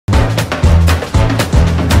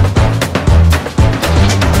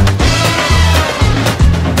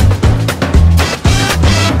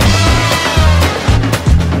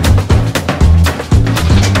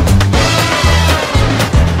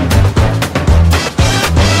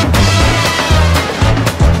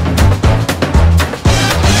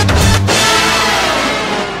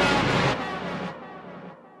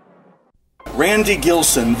Randy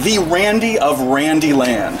Gilson, the Randy of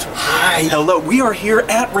Randyland. Hi. Hello, we are here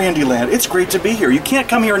at Randyland. It's great to be here. You can't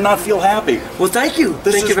come here and not feel happy. Well, thank you.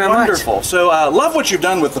 This is very wonderful. much. So, love what you've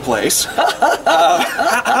done with the place.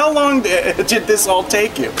 How long did this all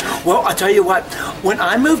take you? Well, I'll tell you what. When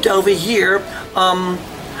I moved over here,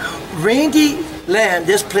 Randyland,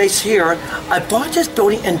 this place here, I bought this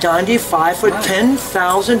building in '95 for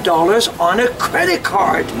 $10,000 on a credit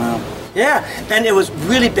card. Wow. Yeah, and it was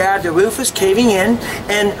really bad. The roof was caving in,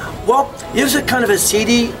 and well, it was a kind of a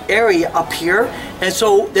seedy area up here, and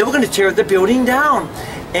so they were going to tear the building down.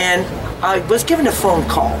 And I was given a phone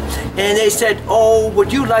call, and they said, "Oh,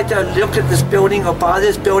 would you like to look at this building or buy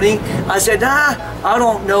this building?" I said, "Nah, I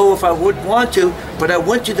don't know if I would want to," but I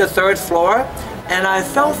went to the 3rd floor, and I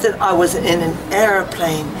felt that I was in an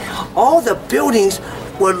airplane. All the buildings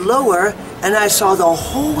were lower, and I saw the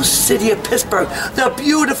whole city of Pittsburgh, the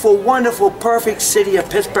beautiful, wonderful, perfect city of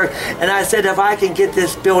Pittsburgh. And I said, if I can get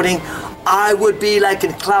this building, I would be like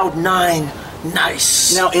in cloud 9.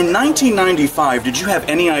 Nice. Now, in 1995, did you have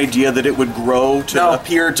any idea that it would grow to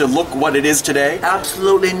appear to look what it is today?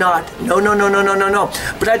 Absolutely not. No.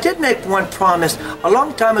 But I did make one promise. A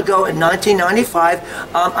long time ago in 1995,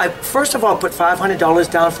 I first of all put $500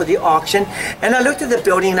 down for the auction, and I looked at the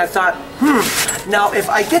building and I thought, now if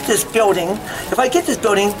I get this building,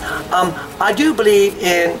 I do believe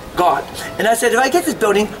in God. And I said, if I get this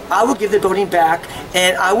building, I will give the building back,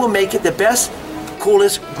 and I will make it the best,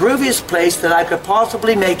 coolest, grooviest place that I could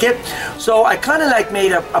possibly make it. So I kind of like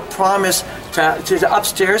made a promise to the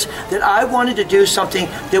upstairs that I wanted to do something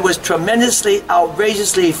that was tremendously,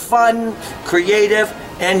 outrageously fun, creative,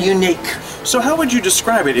 and unique. So how would you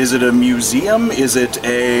describe it? Is it a museum? Is it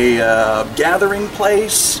a gathering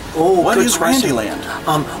place? Oh, what is question.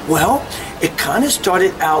 Randyland? Well, it kind of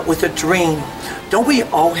started out with a dream. Don't we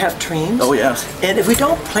all have dreams? Oh, yes. And if we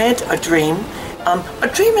don't plant a dream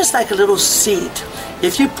is like a little seed.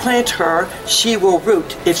 If you plant her, she will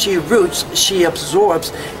root. If she roots, she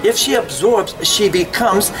absorbs. If she absorbs, she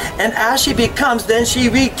becomes. And as she becomes, then she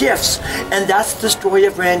re-gifts. And that's the story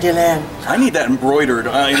of Randyland. I need that embroidered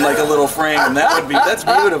in like a little frame. That's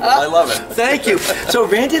beautiful. I love it. Thank you. So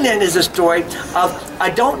Randyland is a story of, I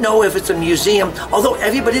don't know if it's a museum, although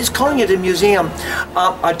everybody's calling it a museum.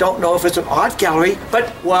 I don't know if it's an art gallery,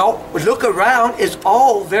 but well, look around. It's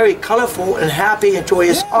all very colorful and happy and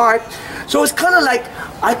joyous art. So it's kind of like,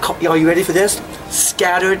 are you ready for this?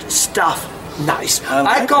 Scattered stuff. Nice.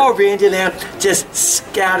 I call Randyland just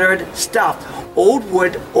scattered stuff. Old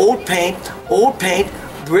wood, old paint,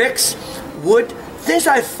 bricks, wood, things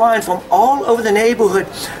I find from all over the neighborhood.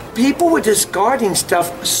 People were discarding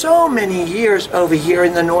stuff so many years over here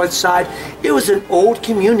in the north side. It was an old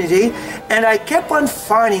community, and I kept on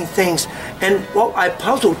finding things. And well, I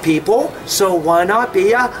puzzled people, so why not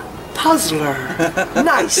be a puzzler?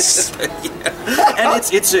 Nice. And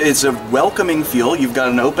it's a welcoming feel. You've got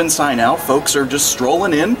an open sign out. Folks are just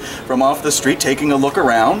strolling in from off the street, taking a look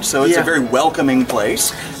around. So it's a very welcoming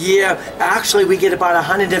place. Yeah, actually we get about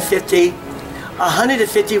 150.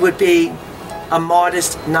 150 would be a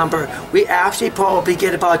modest number. We actually probably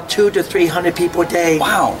get about 200 to 300 people a day.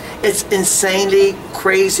 Wow. It's insanely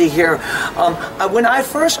crazy here. When I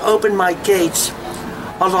first opened my gates,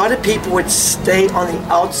 a lot of people would stay on the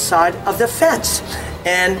outside of the fence,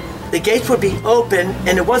 and the gates would be open,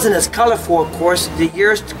 and it wasn't as colorful, of course. The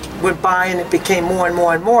years went by and it became more and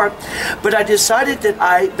more and more, but I decided that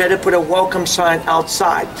I better put a welcome sign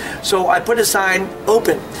outside. So I put a sign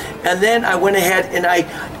open, and then I went ahead and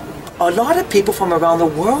a lot of people from around the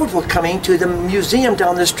world were coming to the museum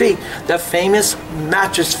down the street, the famous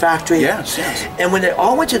mattress factory. Yes. And when they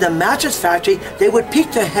all went to the mattress factory, they would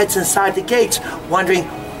peek their heads inside the gates, wondering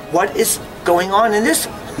what is going on in this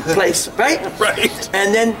place, right? Right.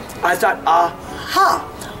 And then I thought, aha,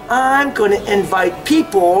 I'm going to invite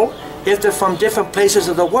people, if they're from different places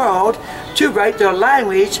of the world, to write their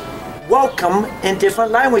language, welcome, in different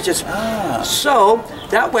languages. So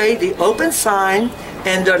that way the open sign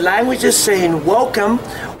and their languages saying welcome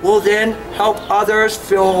will then help others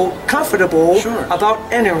feel comfortable about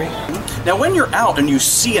entering. Now when you're out and you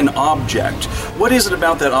see an object, what is it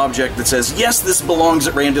about that object that says, yes, this belongs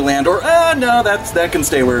at Randyland, or no, that can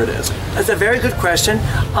stay where it is? That's a very good question.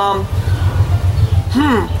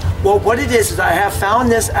 Well, what it is I have found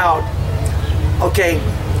this out. Okay,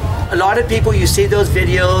 a lot of people, you see those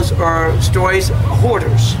videos or stories,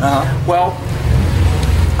 hoarders. Well,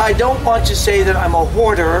 I don't want to say that I'm a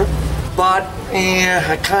hoarder, but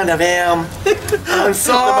I kind of am. I'm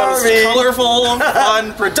sorry. The most colorful,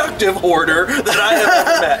 fun, productive hoarder that I have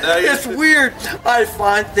ever met. It's weird. I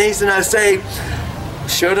find things and I say,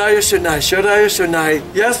 Should I or shouldn't I? Should I or shouldn't I?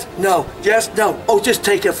 Yes, no, yes, no. Oh, just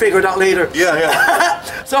take it, figure it out later. Yeah.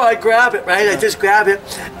 So I grab it, right? I just grab it.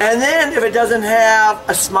 And then if it doesn't have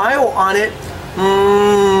a smile on it,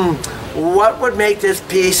 what would make this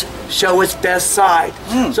piece show its best side?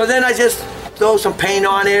 So then I just throw some paint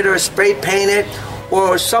on it or spray paint it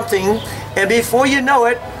or something. And before you know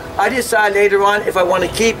it, I decide later on if I want to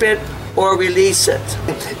keep it or release it.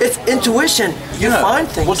 It's intuition. You find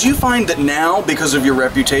things. Well, do you find that now, because of your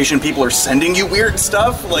reputation, people are sending you weird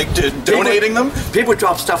stuff, like donating them? People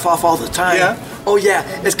drop stuff off all the time. Yeah? Oh yeah,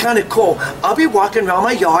 it's kind of cool. I'll be walking around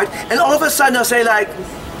my yard and all of a sudden I'll say like,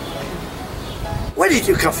 where did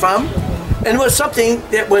you come from? And it was something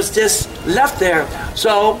that was just left there.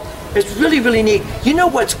 So it's really, really neat. You know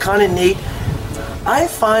what's kind of neat? I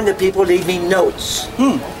find that people leave me notes.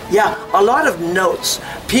 Yeah, a lot of notes.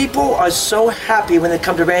 People are so happy when they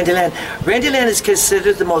come to Randyland. Randyland is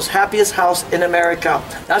considered the most happiest house in America.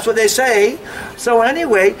 That's what they say. So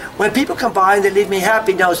anyway, when people come by and they leave me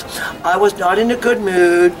happy notes, I was not in a good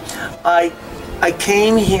mood. I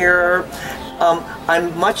came here.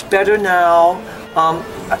 I'm much better now.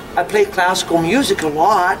 I play classical music a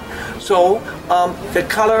lot. So the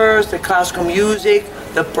colors, the classical music,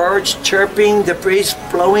 the birds chirping, the breeze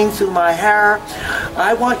blowing through my hair.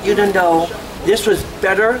 I want you to know this was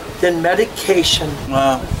better than medication.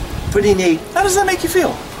 Wow. Pretty neat. How does that make you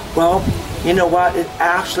feel? Well, you know what? It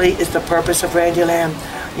actually is the purpose of Randyland.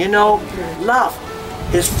 You know, love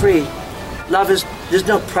is free. There's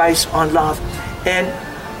no price on love. And,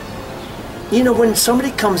 you know, when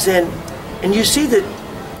somebody comes in and you see that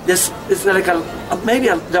this is like maybe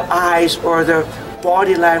their eyes or their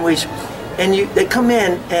body language, and they come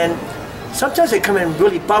in, and sometimes they come in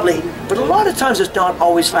really bubbly, but a lot of times it's not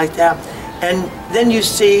always like that. And then you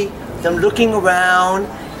see them looking around,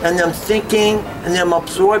 and them thinking, and them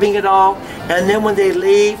absorbing it all. And then when they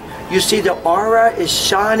leave, you see the aura is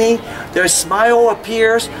shining, their smile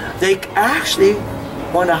appears. They actually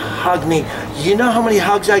want to hug me. You know how many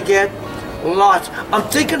hugs I get? Lots. I'm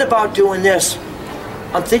thinking about doing this.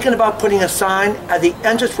 I'm thinking about putting a sign at the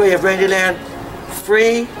entranceway of Randyland,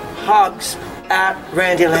 free hugs at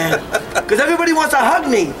Randyland, because everybody wants to hug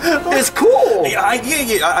me. It's cool. Yeah,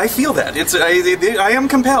 I feel that. I am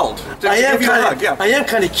compelled to give you a hug. Yeah. I am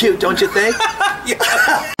kind of cute, don't you think? Yeah.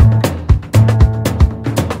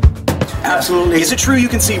 Absolutely. Is it true you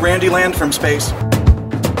can see Randyland from space?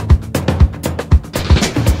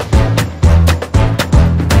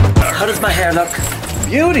 How does my hair look?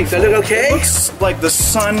 Beautiful. Does it look okay? It looks like the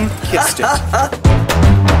sun kissed it.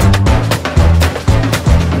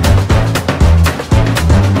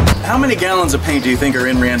 How many gallons of paint do you think are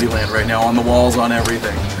in Randyland right now, on the walls, on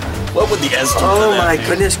everything? What would the estimate Oh of that my be?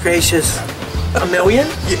 goodness gracious. A million?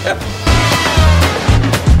 Yeah.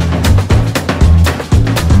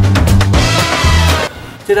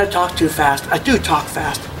 Did I talk too fast? I do talk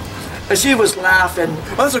fast. And she was laughing.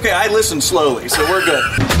 Well, that's okay. I listen slowly, so we're good.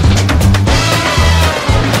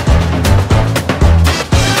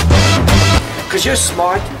 Because you're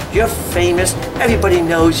smart, you're famous, everybody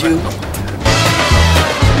knows you.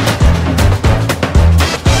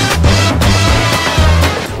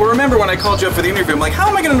 Well, remember when I called you up for the interview, I'm like, how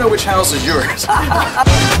am I going to know which house is yours?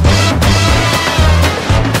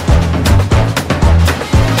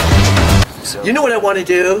 You know what I want to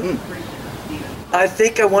do? I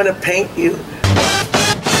think I want to paint you.